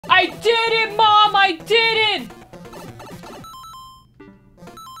I did it, Mom! I did it!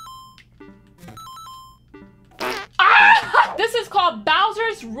 Ah! This is called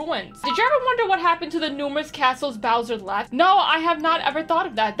Bowser's Ruins. Did you ever wonder what happened to the numerous castles Bowser left? No, I have not ever thought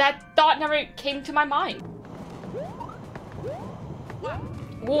of that. That thought never came to my mind.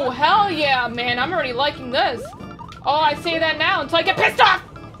 Oh, hell yeah, man. I'm already liking this. Oh, I say that now until I get pissed off!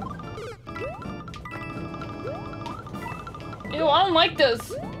 Ew, I don't like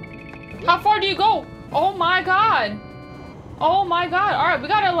this. How far do you go? Oh my god. Oh my god. Alright, we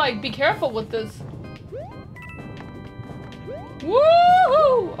gotta, like, be careful with this.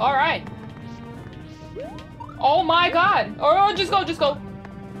 Woohoo! Alright. Oh my god. Oh, just go, just go.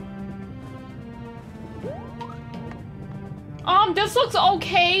 This looks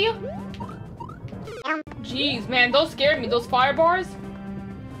okay. Jeez, man, those scared me. Those fire bars.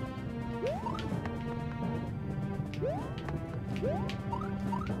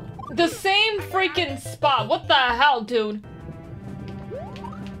 The same freaking spot. What the hell, dude?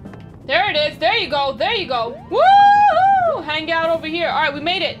 There it is. There you go. There you go. Woo! Hang out over here. Alright, we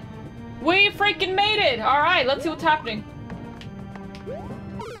made it. We freaking made it. Alright, let's see what's happening.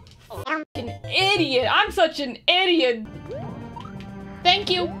 Fucking idiot. I'm such an idiot. Thank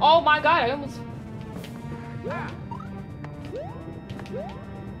you. Oh my god, I almost...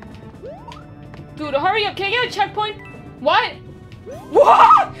 Dude, hurry up. Can I get a checkpoint? What?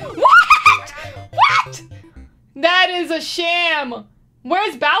 What? What? What? That is a sham.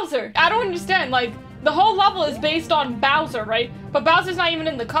 Where's Bowser? I don't understand. Like, the whole level is based on Bowser, right? But Bowser's not even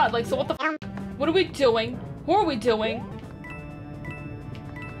in the cut. Like, so what the f? What are we doing? Who are we doing?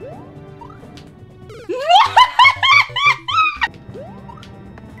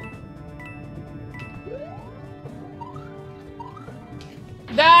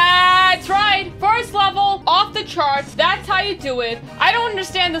 That's right! First level, off the charts. That's how you do it. I don't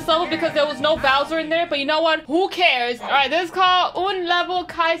understand this level because there was no Bowser in there, but you know what? Who cares? Alright, this is called Un Level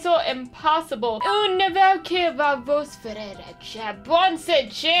Kaiso Impossible. Un Level que va vos bonse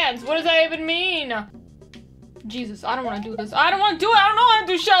chance. What does that even mean? Jesus, I don't want to do this. I don't want to do it. I don't know how to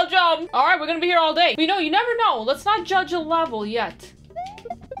do shell jump. Alright, we're gonna be here all day. But you know, you never know. Let's not judge a level yet.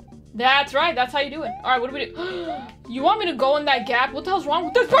 That's right, that's how you do it. Alright, what do we do? You want me to go in that gap? What the hell's wrong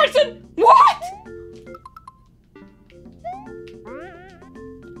with this person? What?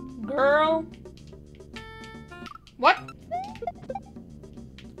 Girl. What?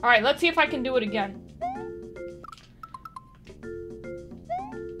 Alright, let's see if I can do it again.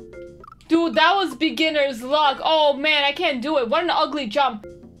 Dude, that was beginner's luck. Oh man, I can't do it. What an ugly jump.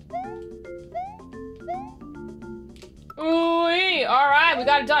 Ooh-wee. Alright, we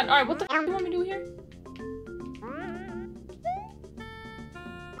got it done. Alright, what the f do you want me to do here?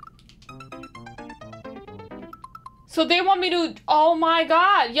 So they want me to... Oh my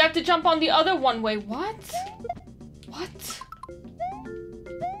god. You have to jump on the other one way. What? What?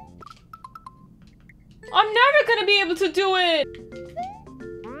 I'm never gonna be able to do it.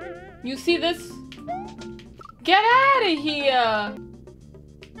 You see this? Get out of here.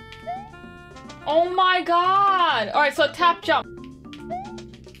 Oh my god! Alright, so tap jump.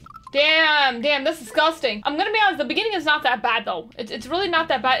 Damn, that's disgusting. I'm gonna be honest, the beginning is not that bad though. It's really not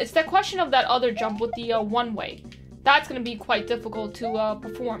that bad. It's that question of that other jump with the one way. That's gonna be quite difficult to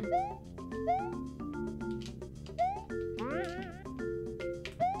perform.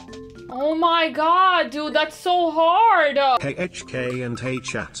 Oh my god, dude, that's so hard! Hey HK and hey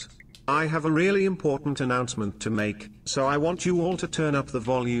chat. I have a really important announcement to make, so I want you all to turn up the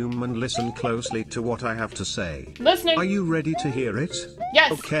volume and listen closely to what I have to say. Listening. Are you ready to hear it?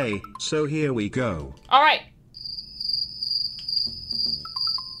 Yes. Okay, so here we go. Alright.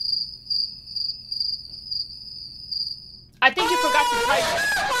 I think you forgot to type it.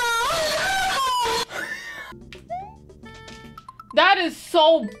 That is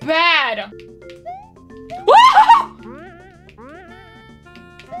so bad. Woo!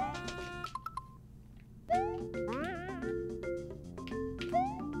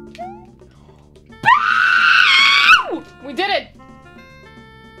 We did it!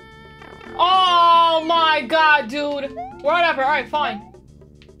 Oh my god, dude. Whatever, alright, fine.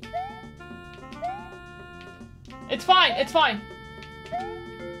 It's fine, it's fine.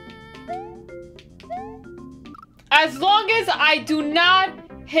 As long as I do not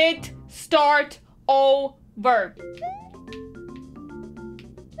hit start over.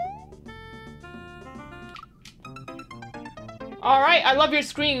 Alright, I love your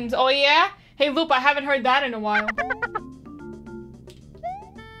screams. Oh yeah? Hey Loop, I haven't heard that in a while.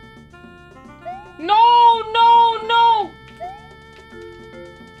 No, no, no!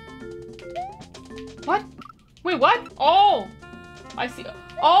 What? Wait, what? Oh! I see.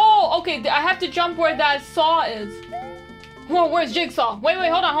 Oh, okay. I have to jump where that saw is. Whoa, where's Jigsaw? Wait,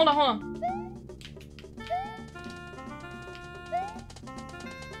 hold on.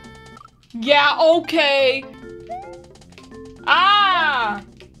 Yeah, okay. Ah!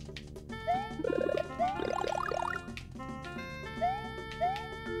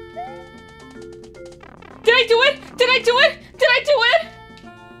 Did I do it? Did I do it?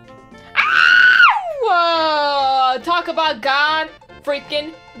 Ah! Talk about God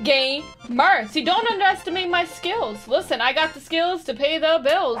freaking gamer. See, don't underestimate my skills. Listen, I got the skills to pay the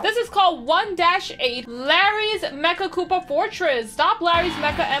bills. This is called 1-8 Larry's Mecha Koopa Fortress. Stop Larry's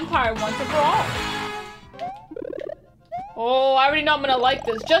Mecha Empire once and for all. Oh, I already know I'm gonna like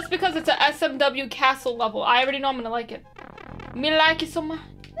this. Just because it's a SMW castle level, I already know I'm gonna like it. Me like it so much.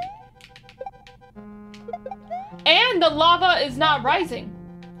 And the lava is not rising.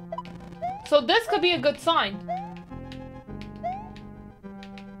 So this could be a good sign.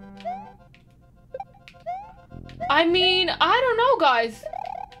 I mean, I don't know, guys.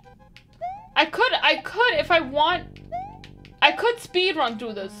 I could, if I want, I could speedrun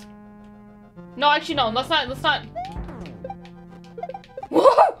through this. No, actually, no, let's not. Woo!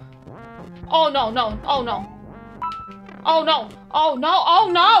 Oh, no.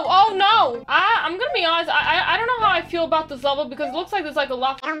 I'm gonna be honest, I don't know how I feel about this level because it looks like there's like a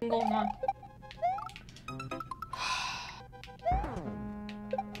lot going on.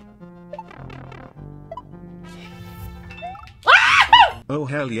 Oh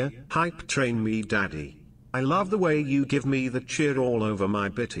hell yeah, hype train me daddy. I love the way you give me the cheer all over my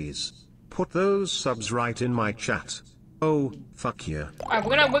bitties. Put those subs right in my chat. Oh, fuck yeah. Alright,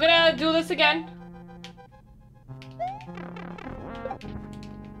 we're gonna do this again.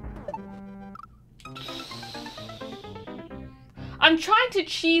 I'm trying to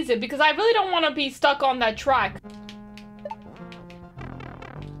cheese it because I really don't want to be stuck on that track.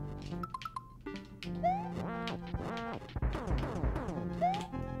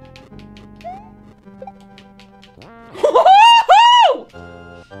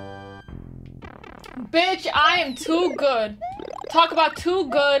 Bitch, I am too good. Talk about too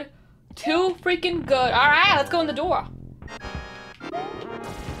good. Too freaking good. Alright, let's go in the door.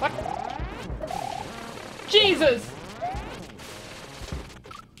 What? Jesus!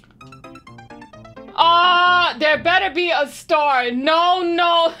 There better be a star. No,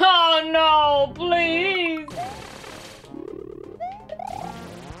 oh no, please.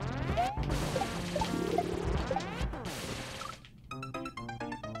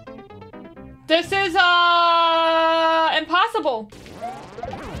 This is, impossible.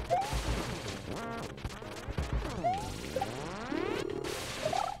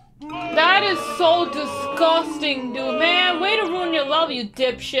 That is so disgusting, dude. Man, way to ruin your level, you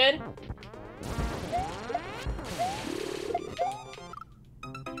dipshit.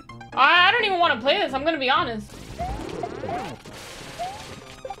 I don't even want to play this, I'm gonna be honest.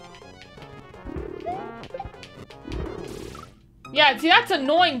 Yeah, see, that's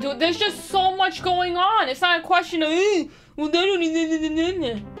annoying, dude. There's just so much going on. It's not a question of, well, they don't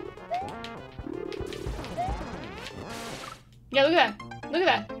even... Yeah, look at that. Look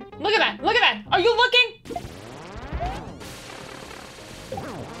at that. Look at that. Look at that. Are you looking?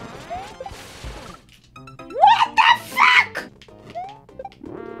 What the fuck?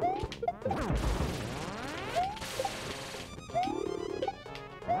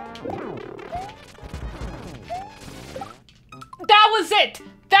 That was it!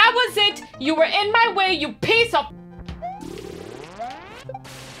 That was it! You were in my way, you piece of...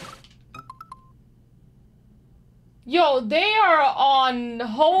 Yo, they are on a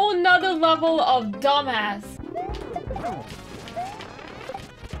whole nother level of dumbass.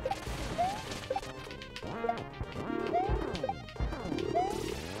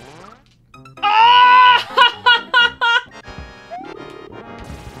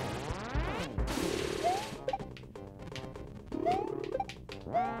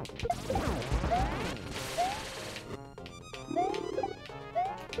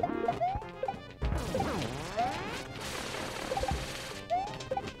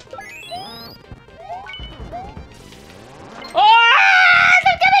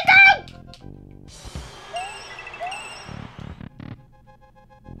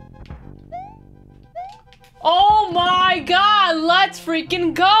 Oh my god, let's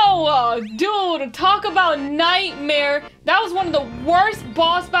freaking go! Dude, talk about nightmare. That was one of the worst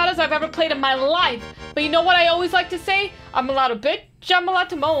boss battles I've ever played in my life. But you know what I always like to say? I'm allowed to bitch, I'm allowed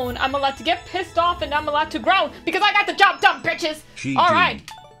to moan, I'm allowed to get pissed off, and I'm allowed to groan. Because I got the job done, bitches! Alright.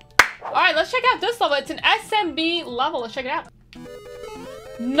 Alright, let's check out this level. It's an SMB level. Let's check it out.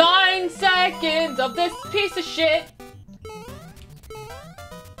 9 seconds of this piece of shit.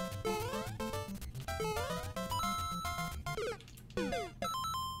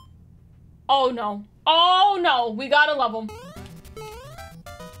 Oh no. Oh no, we gotta love them.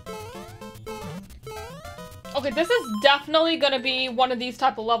 Okay, this is definitely gonna be one of these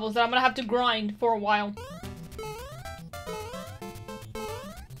type of levels that I'm gonna have to grind for a while.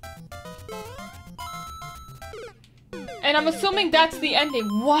 And I'm assuming that's the ending.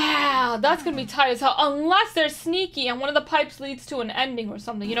 Wow, that's gonna be tight as hell. Unless they're sneaky and one of the pipes leads to an ending or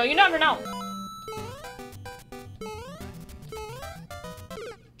something. You know, you never know.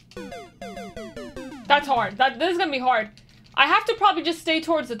 That's hard. This is gonna be hard. I have to probably just stay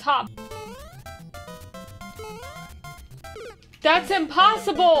towards the top. That's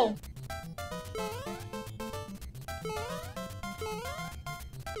impossible!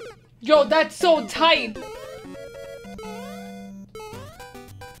 Yo, that's so tight!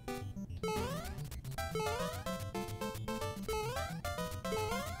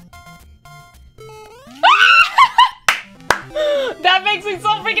 That makes me so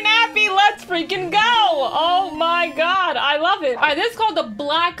freaking happy! Let's freaking go! Oh my god, I love it. Alright, this is called the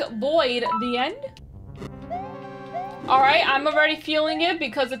Black Void. The end? Alright, I'm already feeling it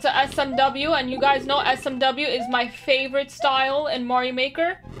because it's a SMW, and you guys know SMW is my favorite style in Mario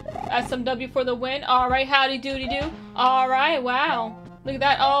Maker. SMW for the win. Alright, howdy doody do. Alright, wow. Look at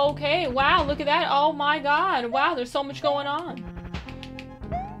that. Okay, wow, look at that. Oh my god. Wow, there's so much going on.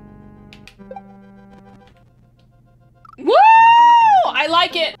 Woo! I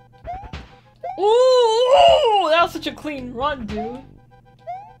like it. Ooh, that was such a clean run, dude.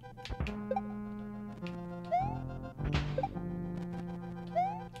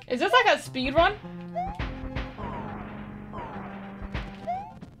 Is this like a speed run?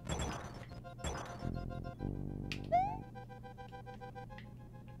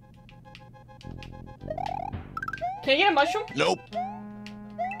 Can you get a mushroom? Nope.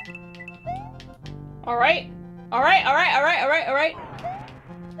 Alright. Alright, alright, alright, alright, alright.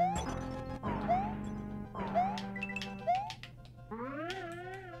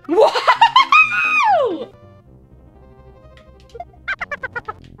 Wow!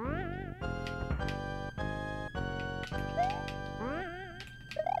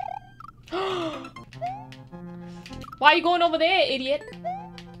 Why are you going over there, idiot?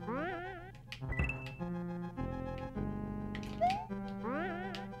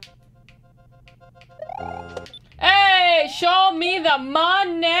 Hey, show me the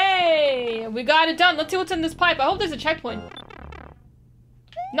money! We got it done. Let's see what's in this pipe. I hope there's a checkpoint.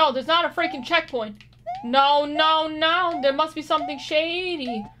 No, there's not a freaking checkpoint. No, no, no. There must be something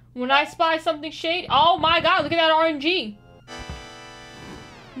shady. When I spy something shady... Oh my god, look at that RNG.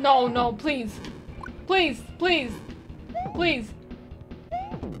 No, no, please. Please, please. Please.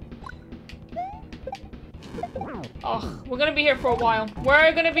 Ugh, we're gonna be here for a while.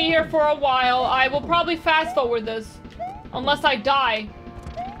 We're gonna be here for a while. I will probably fast forward this. Unless I die.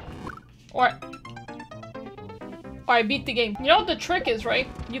 Or I beat the game. You know what the trick is, right?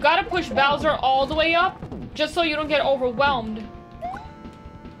 You gotta push Bowser all the way up, just so you don't get overwhelmed.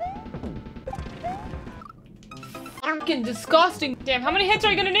 Fucking disgusting. Damn, how many hits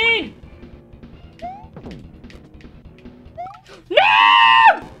are you gonna need? No!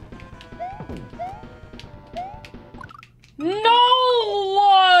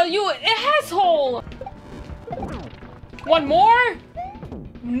 No! You asshole! One more?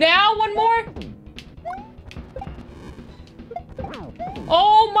 Now one more?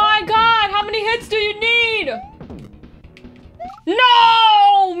 Oh my god, how many hits do you need?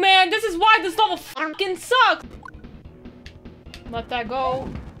 No! Man, this is why this level fucking sucks. Let that go.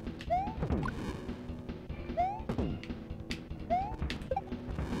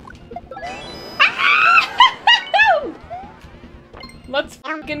 Let's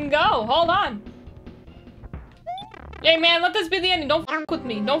fucking go. Hold on. Hey man, let this be the ending. Don't fuck with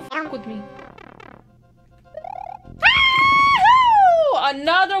me. Don't fuck with me.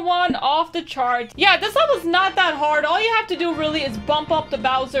 Another one off the chart. Yeah, this level's not that hard. All you have to do really is bump up the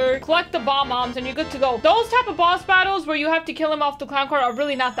Bowser, collect the bomb bombs, and you're good to go. Those type of boss battles where you have to kill him off the clown card are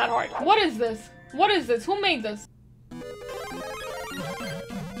really not that hard. What is this? What is this? Who made this?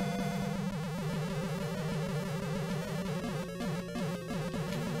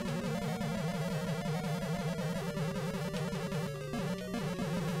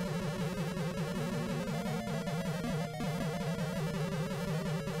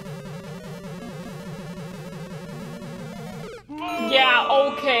 Yeah,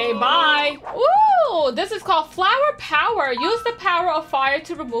 okay, bye. Ooh, this is called Flower Power. Use the power of fire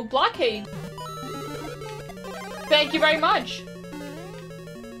to remove blockade. Thank you very much.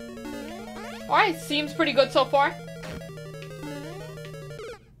 Alright, seems pretty good so far.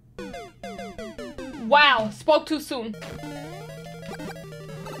 Wow, spoke too soon.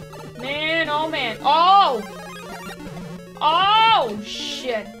 Man, oh man. Oh! Oh,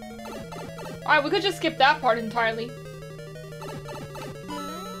 shit. Alright, we could just skip that part entirely.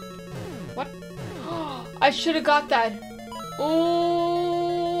 What? I should have got that.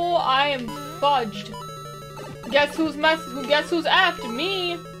 Ooh, I am fudged. Guess who's after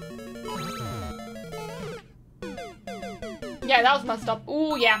me? Yeah, that was messed up.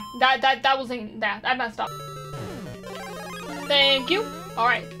 Ooh, yeah. That wasn't that. I messed up. Thank you.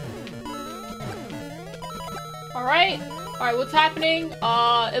 Alright. Alright. Alright, what's happening?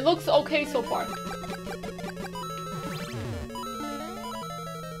 It looks okay so far.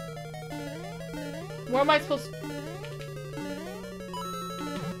 Where am I supposed to...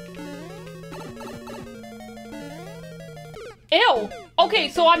 Ew! Okay,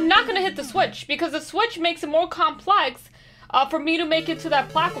 so I'm not gonna hit the switch, because the switch makes it more complex for me to make it to that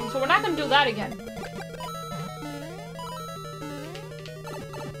platform, so we're not gonna do that again.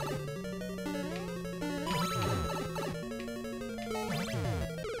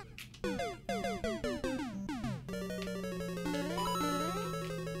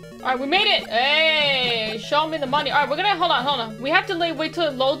 Alright, we made it! Hey! Show me the money. Alright, we're gonna... Hold on. We have to wait till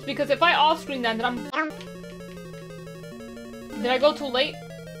it loads, because if I off-screen that, then I'm... Did I go too late?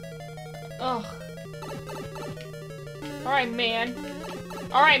 Ugh. Alright, man.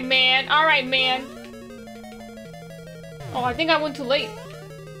 Alright, man. Alright, man. Oh, I think I went too late.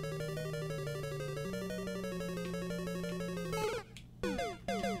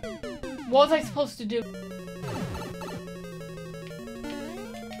 What was I supposed to do?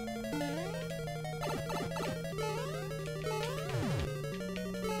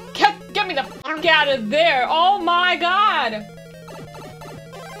 Get me the fuck out of there! Oh my god!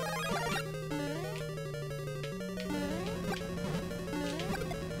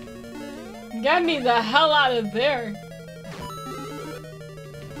 Get me the hell out of there!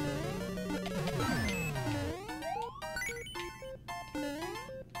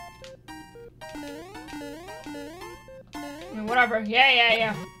 Whatever.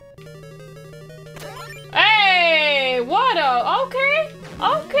 Yeah. Hey! What a...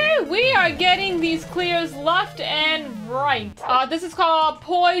 Okay, we are getting these clears left and right. This is called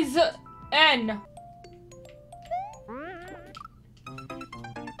Poison.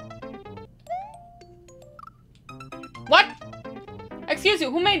 What? Excuse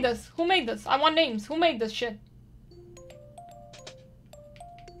you, who made this? Who made this? I want names. Who made this shit?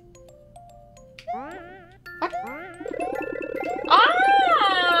 What? Ah!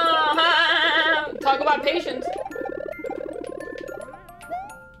 Talk about patience.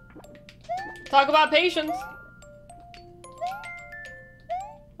 Talk about patience.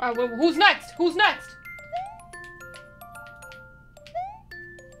 Alright, well, who's next? Who's next?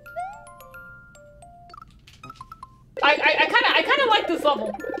 I kinda like this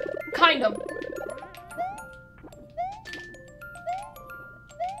level. Kind of.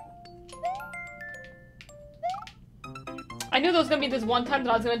 I knew there was gonna be this one time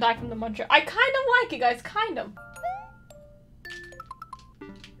that I was gonna die from the muncher. I kind of like it, guys. Kind of.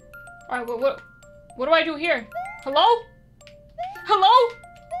 Alright, what do I do here? Hello? Hello?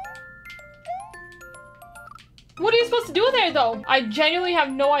 What are you supposed to do there, though? I genuinely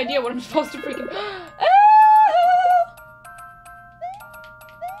have no idea what I'm supposed to freaking...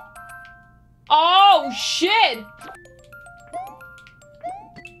 Oh, shit!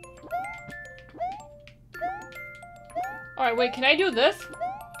 Alright, wait, can I do this?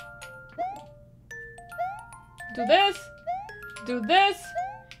 Do this. Do this.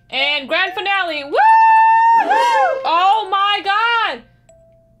 And grand finale! Woo! Oh my god!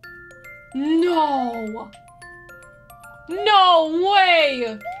 No! No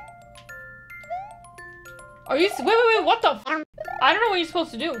way! Are you... Wait, what the f... I don't know what you're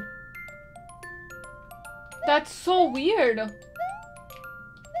supposed to do. That's so weird.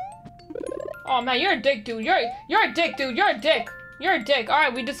 Oh man, you're a dick, dude. You're a dick, dude. You're a dick. You're a dick.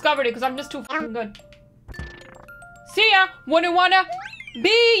 Alright, we discovered it because I'm just too f***ing good. See ya! Wouldn't wanna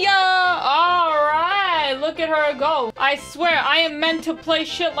be ya! Alright, look at her go. I swear, I am meant to play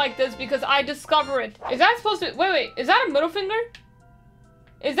shit like this because I discover it. Is that supposed to... Wait, is that a middle finger?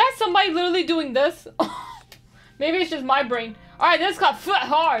 Is that somebody literally doing this? Maybe it's just my brain. Alright, this got foot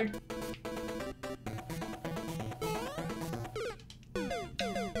hard.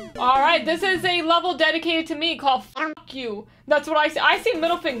 Alright, this is a level dedicated to me called Fuck You. That's what I see. I see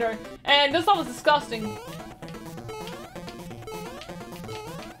middle finger, and this level is disgusting.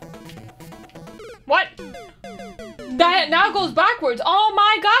 What? That now goes backwards. Oh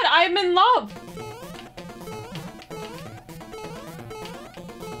my god, I'm in love.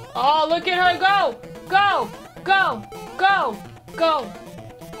 Oh, look at her go. Go, go, go, go.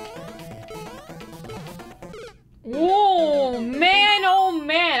 Oh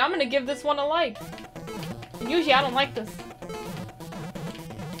man, I'm gonna give this one a like. Usually I don't like this.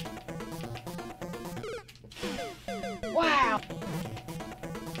 Wow.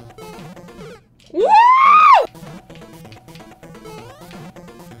 Woo!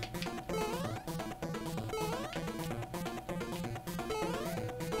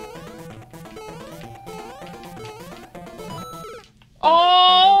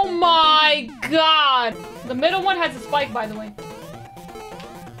 Oh my god! The middle one has a spike, by the way.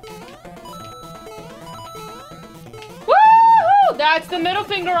 Woohoo! That's the middle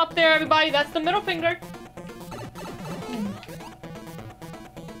finger up there, everybody. That's the middle finger.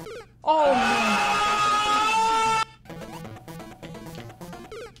 Oh man.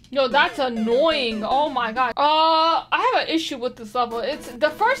 Yo, that's annoying. Oh my god. I have an issue with this level. It's the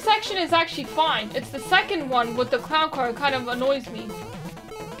first section is actually fine. It's the second one with the clown car kind of annoys me.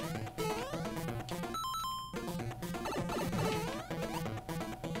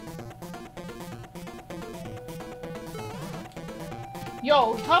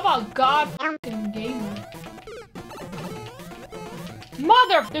 Yo, talk about god f***ing gamer.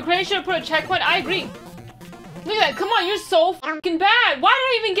 Mother! The creator should have put a checkpoint. I agree. Look at that. Come on, you're so f***ing bad. Why did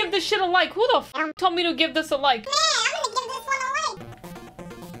I even give this shit a like? Who the f*** told me to give this a like? Yeah, I'm gonna give this one a like.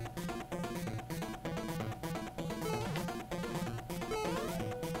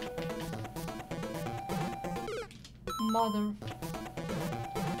 Mother.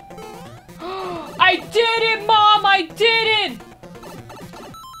 I did it, Mom! I did it!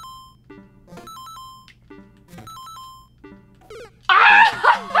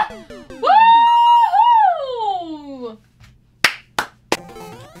 Ah! Woo!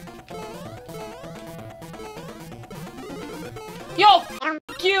 Yo,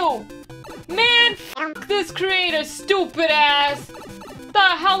 f you! Man, f this creator, stupid ass! The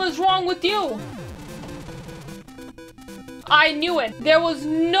hell is wrong with you? I knew it. There was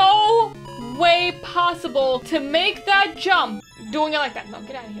no way possible to make that jump doing it like that. No,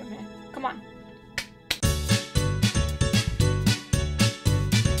 get out of here, man. Come on.